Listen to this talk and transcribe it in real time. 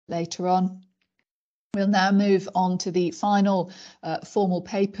later on. We'll now move on to the final formal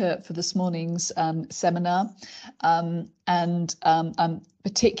paper for this morning's seminar. I'm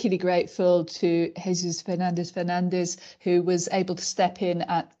particularly grateful to Jesús Fernández-Fernández, who was able to step in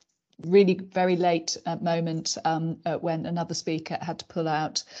at really very late moment when another speaker had to pull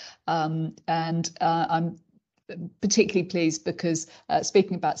out. I'm particularly pleased because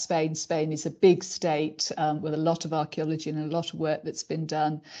speaking about Spain, Spain is a big state with a lot of archaeology and a lot of work that's been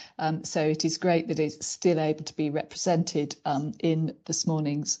done. So it is great that it's still able to be represented in this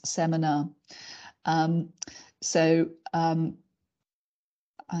morning's seminar. I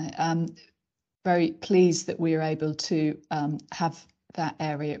am very pleased that we are able to have that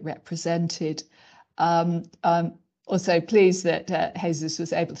area represented. Also pleased that Jesús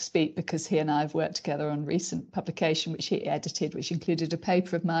was able to speak because he and I have worked together on a recent publication which he edited, which included a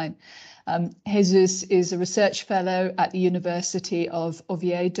paper of mine. Jesús is a research fellow at the University of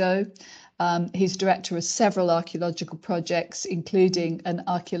Oviedo. He's director of several archaeological projects, including an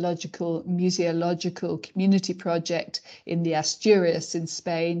archaeological museological community project in the Asturias in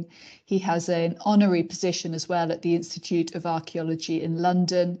Spain. He has an honorary position as well at the Institute of Archaeology in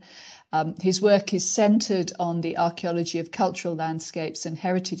London. His work is centred on the archaeology of cultural landscapes and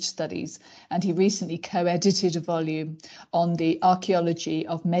heritage studies, and he recently co-edited a volume on the archaeology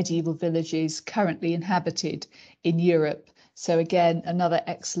of medieval villages currently inhabited in Europe. So again, another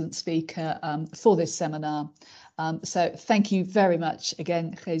excellent speaker for this seminar. So thank you very much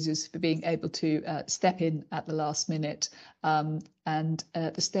again, Jesús, for being able to step in at the last minute, and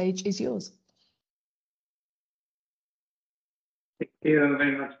the stage is yours. Thank you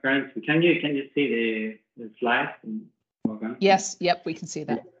very much, Karen. Can you see the slides? Yes, yep, we can see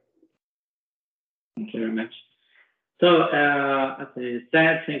that. Thank you very much. So, as I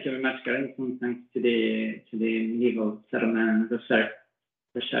said, thank you very much, Karen. Thanks to the Medieval Settlement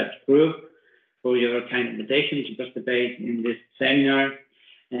Research Group for your kind invitation to participate in this seminar.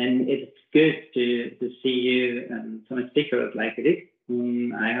 And it's good to see you and some speakers like this.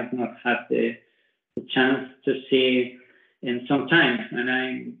 I have not had the chance to see in some time, and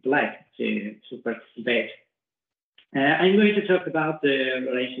I'm glad to participate. I'm going to talk about the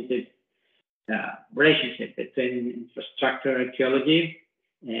relationship between infrastructure archaeology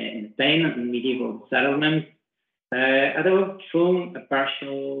in Spain and medieval settlements, although from a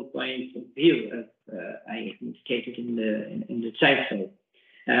partial point of view, as I indicated in the title.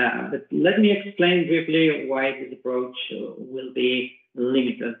 But let me explain briefly why this approach will be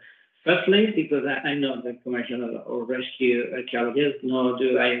limited. Firstly, because I'm not a commercial or rescue archaeologist, nor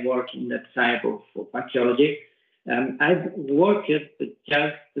do I work in that type of archaeology. I've worked just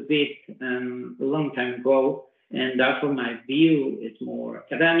a bit a long time ago, and therefore my view is more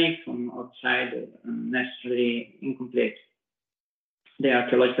academic, from outside, and necessarily incomplete. The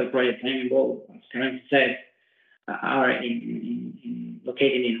archaeological projects I'm involved, as Karen said, are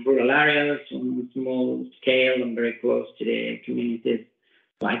located in rural areas on a small scale and very close to the communities.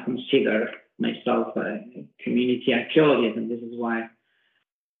 So I consider myself a community archaeologist, and this is why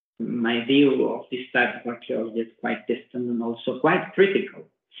my view of this type of archaeology is quite distant and also quite critical.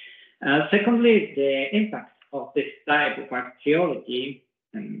 Secondly, the impact of this type of archaeology,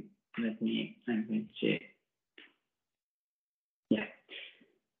 and I'm going to, yeah.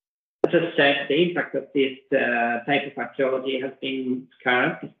 As I said, the impact of this type of archaeology has been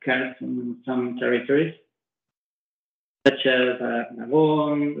scarce in some territories, such as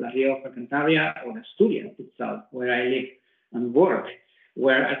Aragón, La Rioja, Cantabria, or Asturias itself, where I live and work,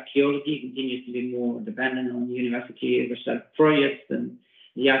 where archaeology continues to be more dependent on university research projects, and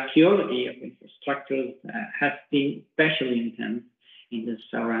the archaeology of infrastructures has been especially intense in the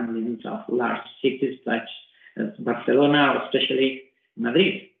surroundings of large cities such as Barcelona, or especially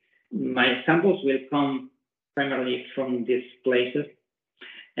Madrid. My examples will come primarily from these places,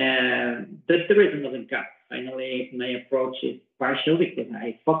 but there is another gap. Finally, my approach is partial because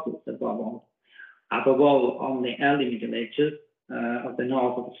I focus above all on the early Middle Ages of the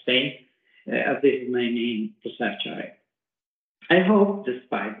north of Spain, as this is my main research area. I hope,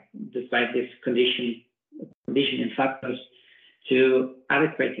 despite these conditioning factors, to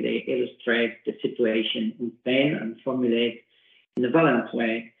adequately illustrate the situation in Spain and formulate in a balanced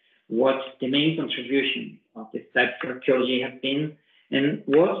way what the main contribution of this type of archaeology has been and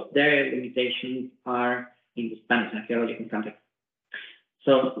what their limitations are in the Spanish archaeological context.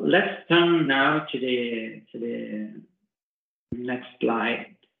 So let's turn now to the next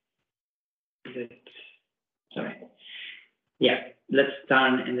slide. Let's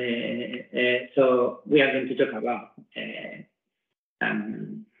turn in the. So we are going to talk about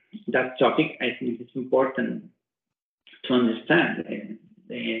that topic. I think it's important to understand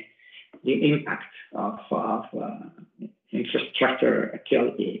the impact of infrastructure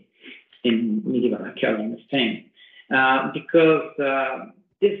archaeology in medieval archaeology in Spain, because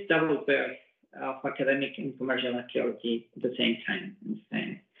this double birth of academic and commercial archaeology at the same time in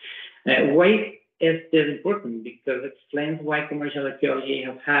Spain. Why is this important? Because it explains why commercial archaeology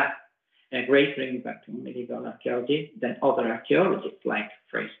has had a greater impact on medieval archaeology than other archaeologies like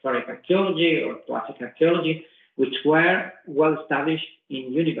prehistoric archaeology or classic archaeology, which were well established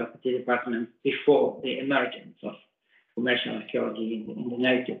in university departments before the emergence of commercial archaeology in the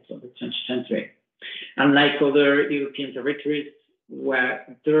 90s of the 20th century. Unlike other European territories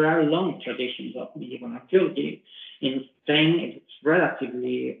where there are long traditions of medieval archaeology, in Spain it's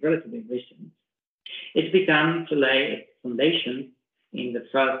relatively recent. It began to lay its foundation in the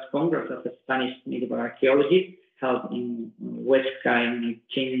first Congress of the Spanish medieval archaeology held in Huesca in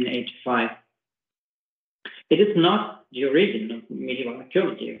 1985. It is not the origin of medieval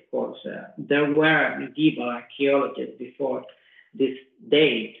archaeology, of course. There were medieval archaeologists before this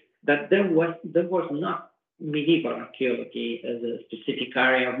date, but there was not medieval archaeology as a specific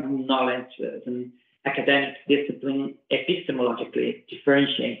area of knowledge, as an academic discipline, epistemologically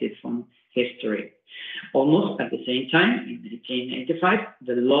differentiated from history. Almost at the same time, in 1985,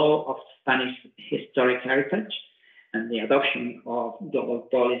 the law of Spanish historic heritage and the adoption of global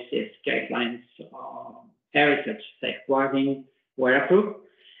policies, guidelines on heritage safeguarding were approved,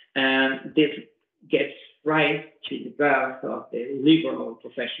 and this gives rise to the birth of the liberal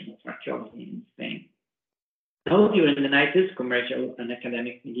profession of archaeology in Spain. Now, during the 90s, commercial and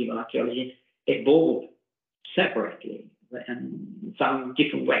academic medieval archaeology evolved separately in some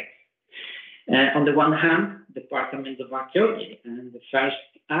different ways. On the one hand, departments of archaeology and the first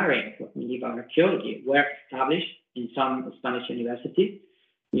areas of medieval archaeology were established in some Spanish universities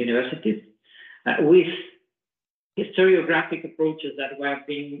with historiographic approaches that were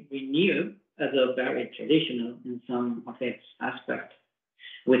being renewed as a very traditional in some of its aspects,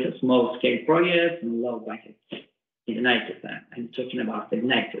 with small-scale projects and low budgets in the 90s. I'm talking about the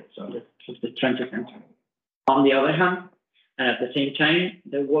 90s, so the 20th century. On the other hand, and at the same time,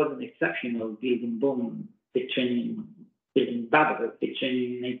 there was an exceptional building boom building bubble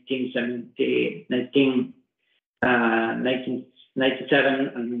between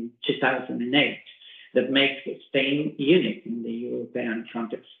 1997 and 2008 that makes Spain unique in the European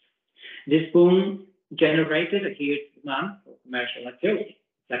context. This boom generated a huge demand for commercial archaeology,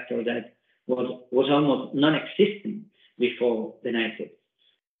 a sector that was almost non-existent before the 90s.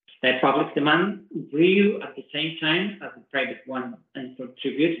 Public demand grew at the same time as the private one and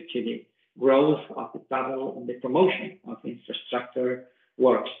contributed to the growth of the bubble and the promotion of infrastructure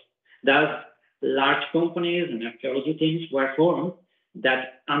works. Thus, large companies and archaeology teams were formed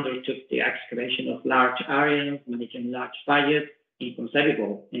that undertook the excavation of large areas, managing large budgets,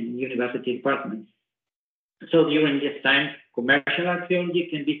 inconceivable in university departments. So during this time, commercial archaeology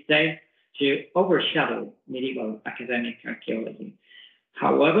can be said to overshadow medieval academic archaeology.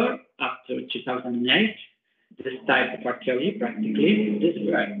 However, after 2008, this type of archaeology practically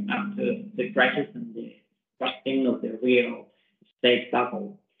disappeared after the crisis and the busting of the real estate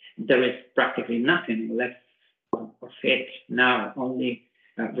bubble. There is practically nothing left of it now, only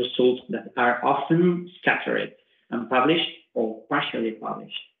results that are often scattered and published or partially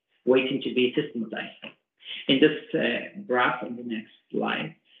published, waiting to be systematized. In this graph, on the next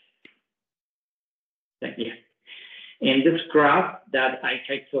slide, thank you. In this graph that I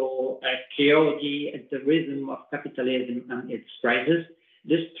title Archaeology at the Rhythm of Capitalism and Its Crisis,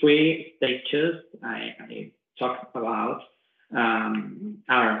 these three stages I talked about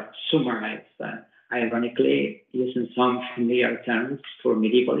are summarized, ironically, using some familiar terms for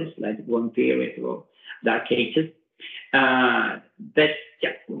medievalists, like one period or Dark Ages. But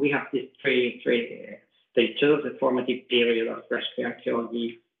yeah, we have these three stages: the formative period of rescue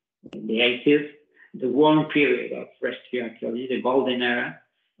archaeology in the 80s, the warm period of rescue archaeology, the golden era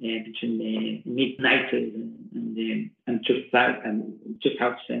between the mid-90s and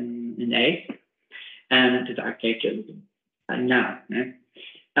 2008, and the Dark Ages now.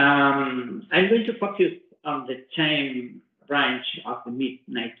 I'm going to focus on the time range of the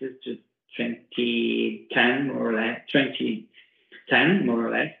mid-90s to 2010, more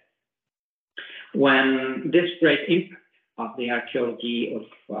or less, when this great impact of the archaeology of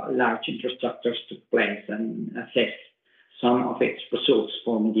large infrastructures took place, and assess some of its results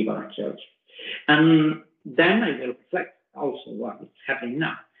for medieval archaeology. And then I will reflect also what is happening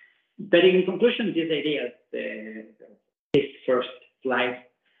now. But in conclusion, these ideas, this first slide,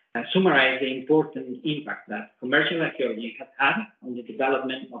 summarize the important impact that commercial archaeology has had on the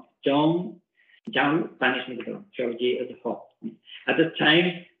development of young young Spanish medieval archaeology as a whole. At the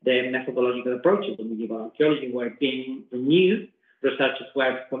time, the methodological approaches of medieval archaeology were being renewed. Researchers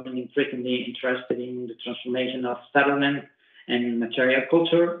were becoming increasingly interested in the transformation of settlement and material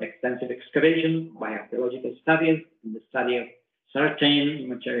culture, extensive excavation by archaeological studies, and the study of certain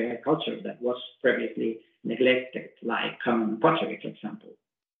material culture that was previously neglected, like common pottery, for example.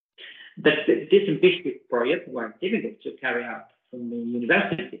 But these ambitious projects were difficult to carry out from the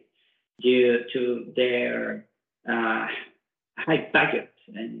university due to their high budget,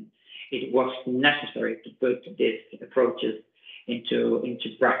 and it was necessary to put these approaches into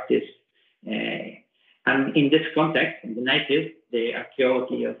practice. And in this context, in the 90s, the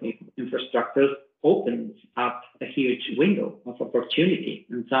archaeology of infrastructures opens up a huge window of opportunity,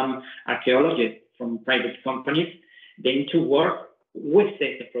 and some archaeologists from private companies began to work with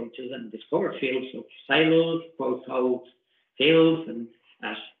these approaches and discover fields of silos, post-hole fields, and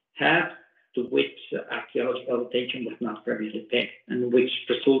as have to which archaeological attention was not previously paid, and which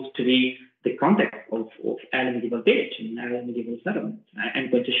results to be the context of early medieval village and early medieval settlement.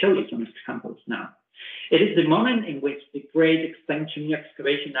 I'm going to show you some examples now. It is the moment in which the great extension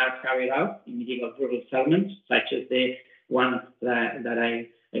excavations are carried out in medieval rural settlements, such as the one that I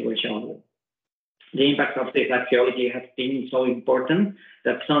will show you. The impact of this archaeology has been so important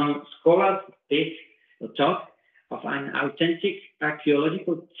that some scholars speak or talk of an authentic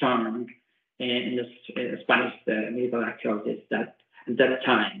archaeological term in the Spanish medieval archaeologists that at that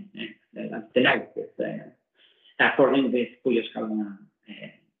time, the notice, according with Julio Escalona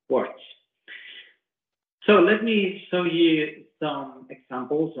words. So let me show you some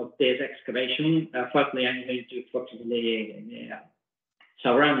examples of this excavation. Firstly, I'm going to focus on the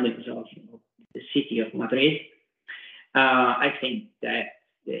surroundings of the city of Madrid. I think that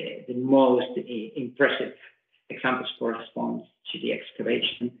the most impressive examples correspond to the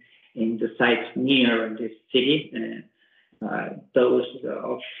excavation in the sites near this city. Those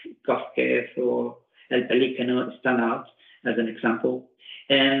of Cosquez or El Pelícano stand out as an example.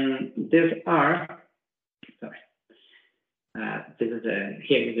 And these are,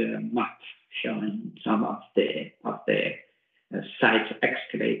 here is a map showing some of the sites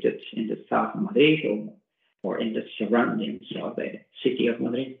excavated in the south of Madrid or in the surroundings of the city of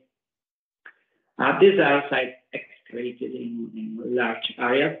Madrid. These are sites excavated in large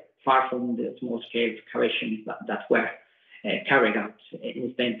areas, far from the small-scale excavations that were carried out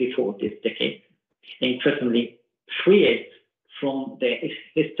in Spain before this decade, increasingly freed from the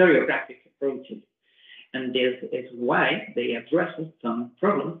historiographic approaches. And this is why they address some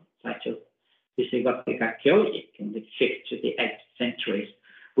problems, such as Visigothic archaeology from the 5th to the 8th centuries,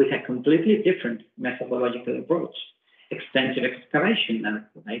 with a completely different methodological approach. Extensive excavation,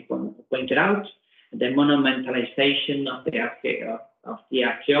 as I pointed out, the monumentalization of the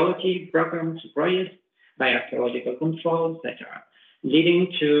archaeology programs, projects by archaeological control, etc.,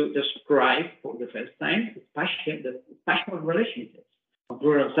 leading to describe for the first time the spatial relationships of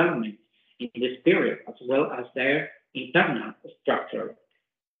rural settlements in this period, as well as their internal structure,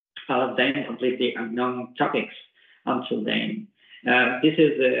 then completely unknown topics until then. This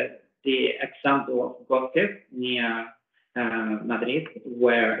is the example of Cosquez near Madrid,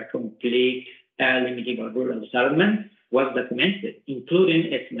 where a complete early medieval rural settlement was documented,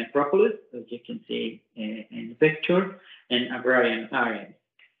 including its necropolis, as you can see in the picture, and agrarian areas.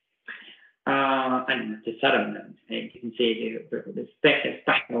 And the settlement, you can see the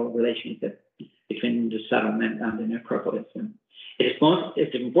spatial relationship between the settlement and the necropolis. And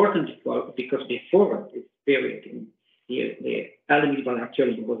it's important because before this period, the early medieval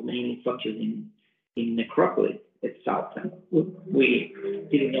archaeology was mainly focused in necropolis itself, and we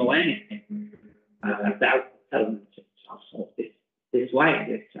didn't know anything about settlements itself. So this is why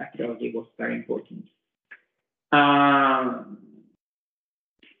this archaeology was very important.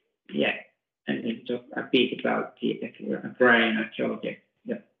 Yeah, and we talk a bit about the agrarian archaeology.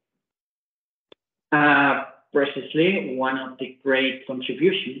 Yeah. Precisely, one of the great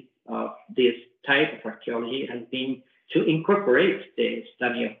contributions of this type of archaeology has been to incorporate the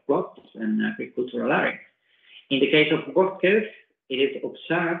study of plots and agricultural areas. In the case of Cosquez, it is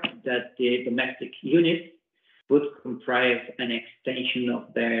observed that the domestic units would comprise an extension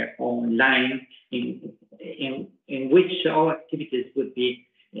of their own line in which all activities would be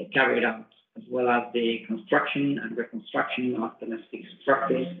carried out, as well as the construction and reconstruction of domestic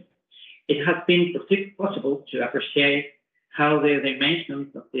structures. It has been possible to appreciate how the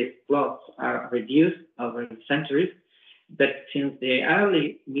dimensions of these plots are reduced over the centuries, but since the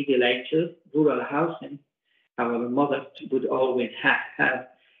early Middle Ages, rural housing, however modest, would always have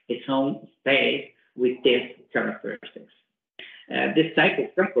its own space with these characteristics. This type of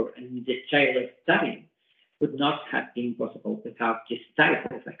record and this type of study would not have been possible without this type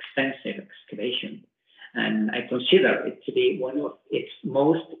of extensive excavation. And I consider it to be one of its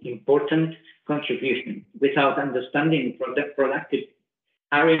most important contributions. Without understanding productive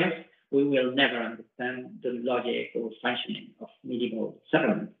areas, we will never understand the logic or functioning of medieval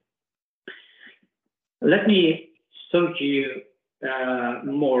settlements. Let me show you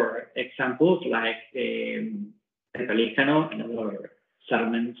more examples like Pelicano and other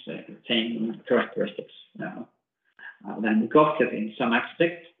settlements, same characteristics than Gothic in some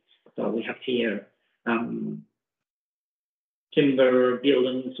aspects. So we have here timber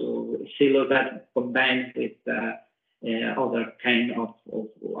buildings or silos that combined with other kind of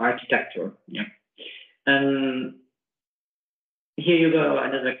architecture. Yeah. And here you go,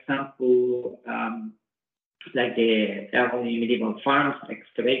 another example, like the early medieval farms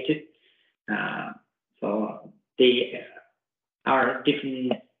excavated. So they are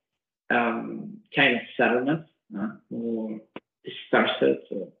different kind of settlements, more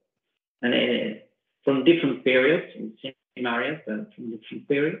dispersed, and from different periods, in the same areas, but from different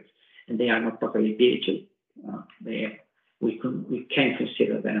periods, and they are not properly villages. We can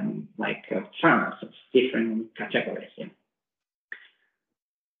consider them like farms of different categories. Yeah.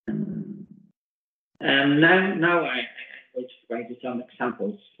 And now I will provide you some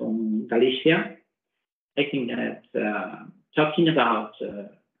examples from Galicia. I think that talking about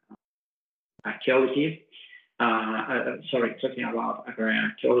archaeology, talking about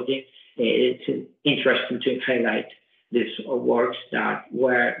archaeology, it's interesting to highlight these works that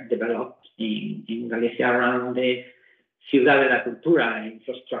were developed in Galicia around the Ciudad de la Cultura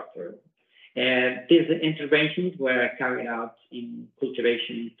infrastructure. These interventions were carried out in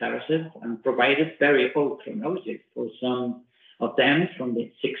cultivation terraces and provided very old chronologies for some of them from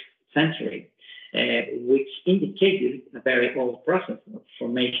the 6th century, which indicated a very old process of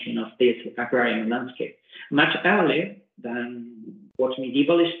formation of this agrarian landscape, much earlier than what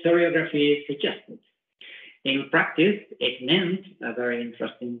medieval historiography suggested. In practice, it meant a very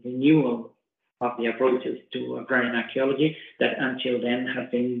interesting renewal of the approaches to agrarian archaeology that until then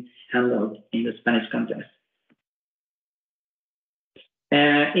have been handled in the Spanish context.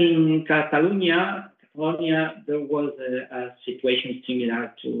 In Catalonia, there was a situation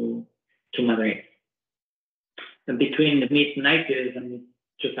similar to Madrid. And between the mid-90s and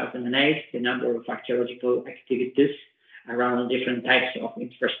 2008, the number of archaeological activities around different types of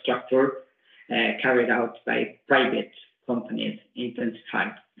infrastructure carried out by private companies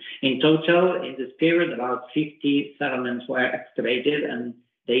intensified. In total, in this period, about 50 settlements were excavated and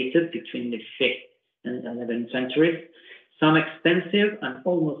dated between the 5th and 11th centuries, some extensive and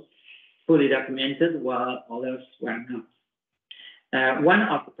almost fully documented, while others were not. One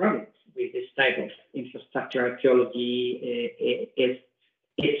of the problems with this type of infrastructure archaeology is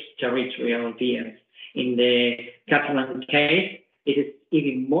its territorial bias. In the Catalan case, it is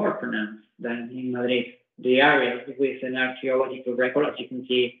even more pronounced than in Madrid. The areas with an archaeological record, as you can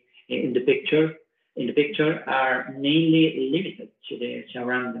see in the picture, are mainly limited to the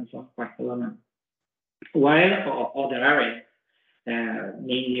surroundings of Barcelona, while other areas,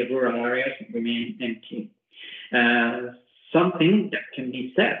 mainly rural areas, remain empty. Something that can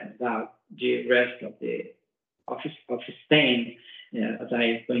be said about the rest of Spain, as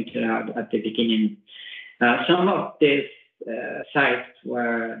I pointed out at the beginning. Some of these sites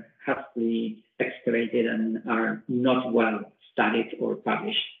were heavily excavated and are not well studied or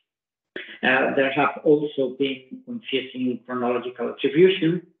published. There have also been confusing chronological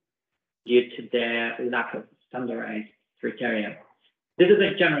attribution due to the lack of standardized criteria. This is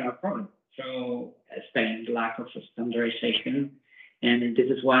a general problem through Spain, the lack of standardization, and this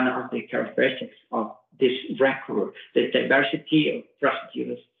is one of the characteristics of this record, the diversity of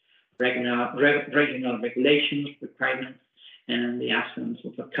procedures, regional regulations, requirements, and the absence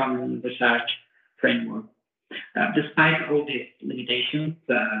of a common research framework. Despite all these limitations,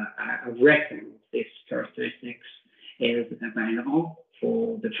 a record of these characteristics is available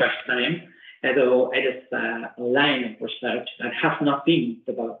for the first time, although it is a line of research that has not been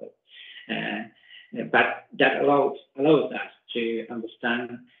developed, but that allows us to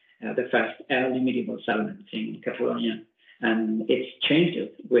understand the first early medieval settlements in Catalonia and its changes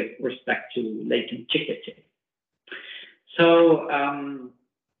with respect to late antiquity. So,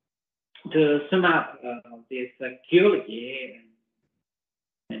 to sum up this archaeology,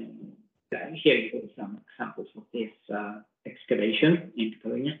 and here you go some examples of this excavation in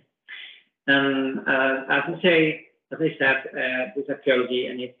Catalonia. And as I said, this archaeology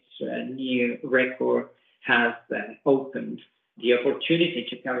and its new record has opened the opportunity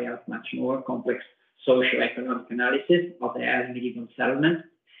to carry out much more complex socio-economic analysis of the early medieval settlement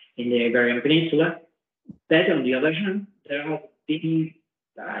in the Iberian Peninsula. But on the other hand, there has been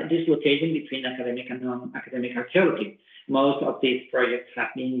dislocation between academic and non-academic archaeology. Most of these projects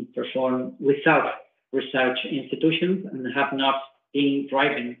have been performed without research institutions and have not been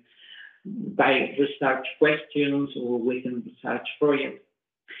driven by research questions or within research projects.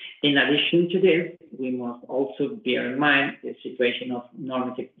 In addition to this, we must also bear in mind the situation of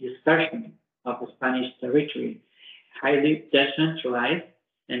normative dispersion of the Spanish territory, highly decentralized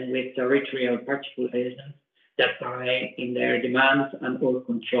and with territorial particularisms that vary in their demands and or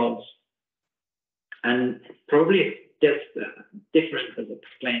controls. And probably this differences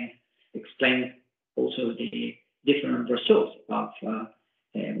explain also the different results of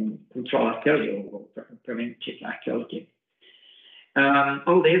control archaeology or preventive archaeology.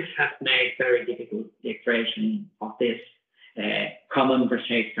 All this has made very difficult the creation of this common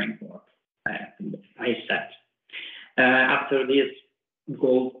research framework, I said. After this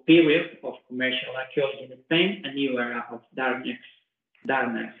gold period of commercial archaeology in Spain, a new era of darkness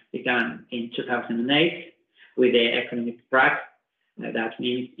began in 2008 with the economic crash. That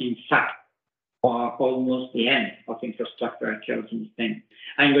means, in fact, almost the end of infrastructure archaeology in Spain.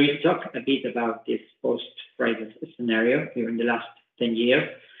 I'm going to talk a bit about this post-crisis scenario here in the last 10 years.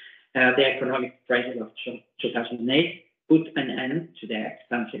 The economic crisis of 2008 put an end to the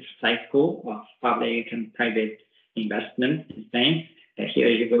expansive cycle of public and private investment in Spain. Here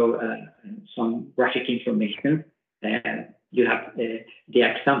you go, some graphic information. You have the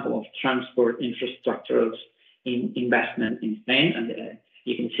example of transport infrastructures in investment in Spain, and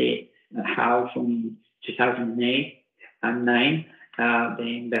you can see how from 2008 and 9,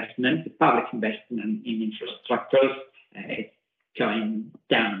 the public investment in infrastructures is going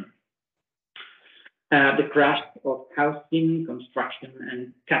down. The crash of housing, construction,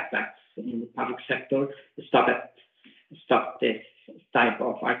 and cutbacks in the public sector stopped this type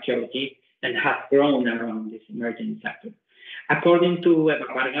of archaeology and has grown around this emerging sector. According to Eva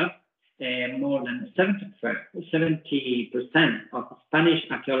Vargas, more than 70% of Spanish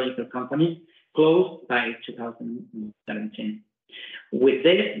archaeological companies closed by 2017. With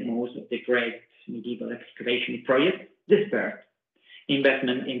this, most of the great medieval excavation projects dispersed.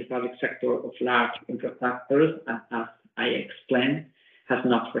 Investment in the public sector of large infrastructures, as I explained, has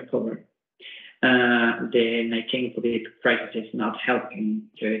not recovered. The 19 COVID crisis is not helping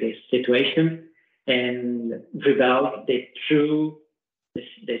to this situation and revealed the true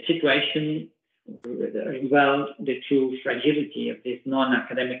fragility of this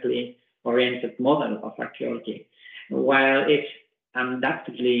non-academically oriented model of archaeology. While it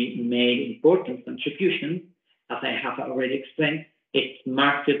undoubtedly made important contributions, as I have already explained, its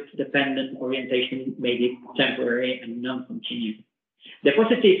market-dependent orientation made it temporary and non-continuous. The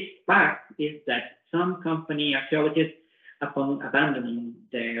positive fact is that some company archaeologists, upon abandoning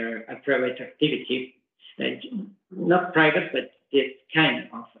their private activity, not private, but this kind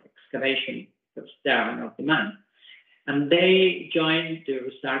of excavation, because there are no demand, and they joined the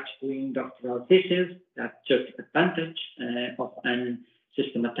research doing doctoral thesis that took advantage of and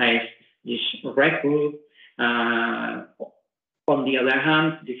systematized this record. On the other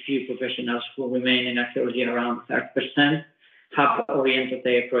hand, the few professionals who remain in archaeology, around 30%, have oriented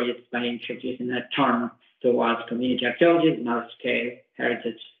their projects by introducing a turn towards community archaeology, large-scale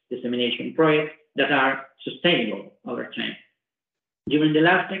heritage dissemination projects that are sustainable over time. During the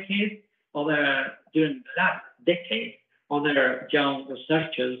last decade, other young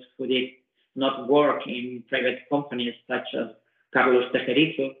researchers who did not work in private companies such as Carlos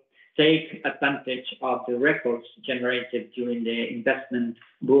Tejerizo take advantage of the records generated during the investment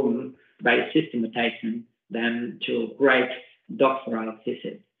boom by systematizing them to write doctoral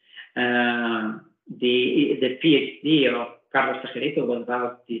thesis. The PhD of Carlos Tejerizo was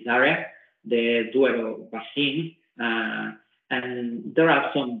about this area, the Duero Basin, and there are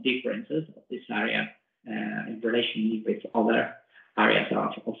some differences of this area in relation with other areas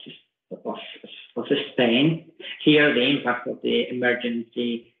of Spain. Here, the impact of the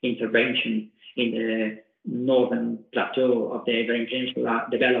emergency intervention in the northern plateau of the Iberian Peninsula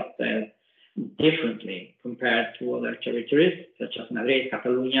developed differently compared to other territories, such as Madrid,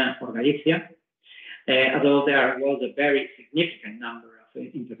 Catalonia, or Galicia. Although there was a very significant number of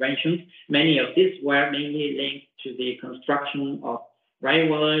interventions, many of these were mainly linked to the construction of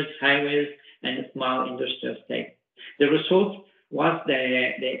railways, highways, and small industrial estates. The result was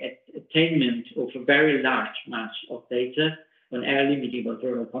the attainment of a very large mass of data on early medieval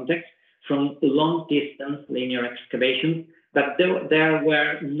rural context from long-distance linear excavations, but there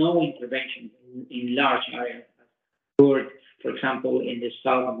were no interventions in large areas, for example, in the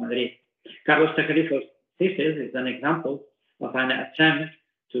south of Madrid. Carlos Tacarifo's thesis is an example of an attempt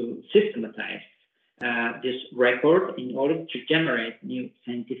to systematize this record in order to generate new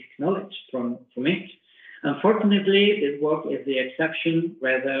scientific knowledge from it. Unfortunately, this work is the exception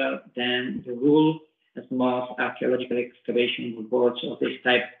rather than the rule, as most archaeological excavation reports of this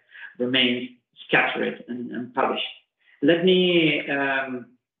type remain scattered and unpublished. Let me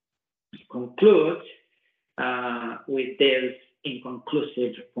conclude with this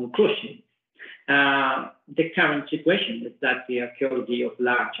inconclusive conclusion. The current situation is that the archaeology of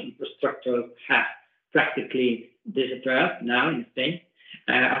large infrastructure has practically disappeared now in Spain.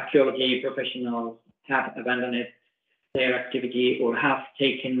 Archaeology professionals have abandoned their activity or have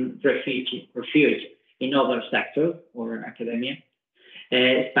taken refuge in other sectors or academia.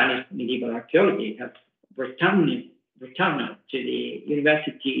 Spanish medieval archaeology has returned to the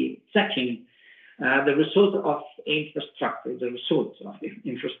university setting. The results of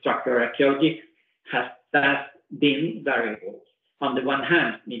infrastructure archaeology has thus been variable. On the one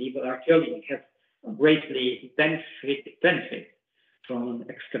hand, medieval archaeology has greatly benefit from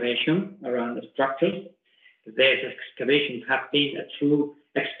excavation around the structures. These excavations have been a true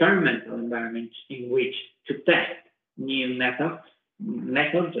experimental environment in which to test new methods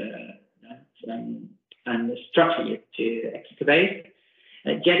and strategies to excavate.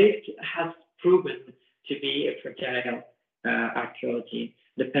 Yet it has proven to be a fragile archaeology,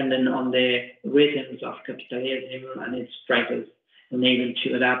 dependent on the rhythms of capitalism and its crisis, unable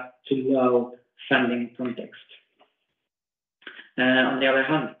to adapt to low funding context. On the other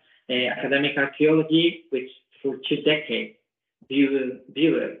hand, academic archaeology, which for 2 decades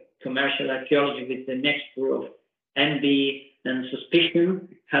viewed commercial archaeology with the mixture of envy and suspicion,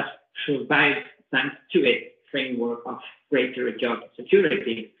 has survived thanks to its framework of greater job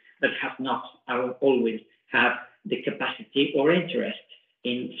security, but has not always had the capacity or interest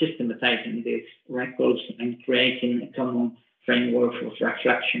in systematizing these records and creating a common framework for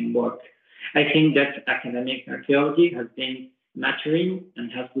reflection work. I think that academic archaeology has been maturing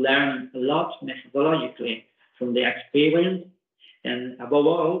and has learned a lot methodologically from the experience, and above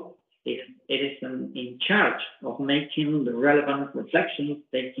all, it is in charge of making the relevant reflections,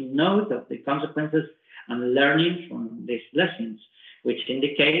 taking note of the consequences and learning from these lessons, which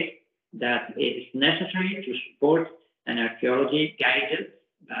indicate that it is necessary to support an archaeology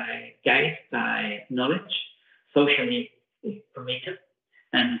guided by knowledge, socially permitted,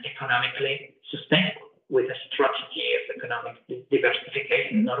 and economically sustainable, with a strategy of economic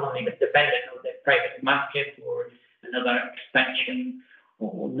diversification, not only dependent on the private market or another expansion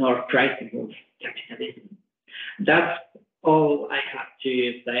or nor crisis of capitalism. That's all I have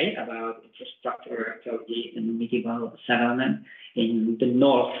to say about infrastructure archaeology in medieval settlement in the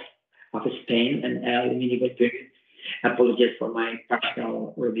north of Spain and early medieval period. Apologies for my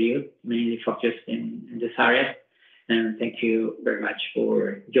partial review, mainly focused in this area. And thank you very much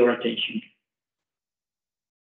for your attention.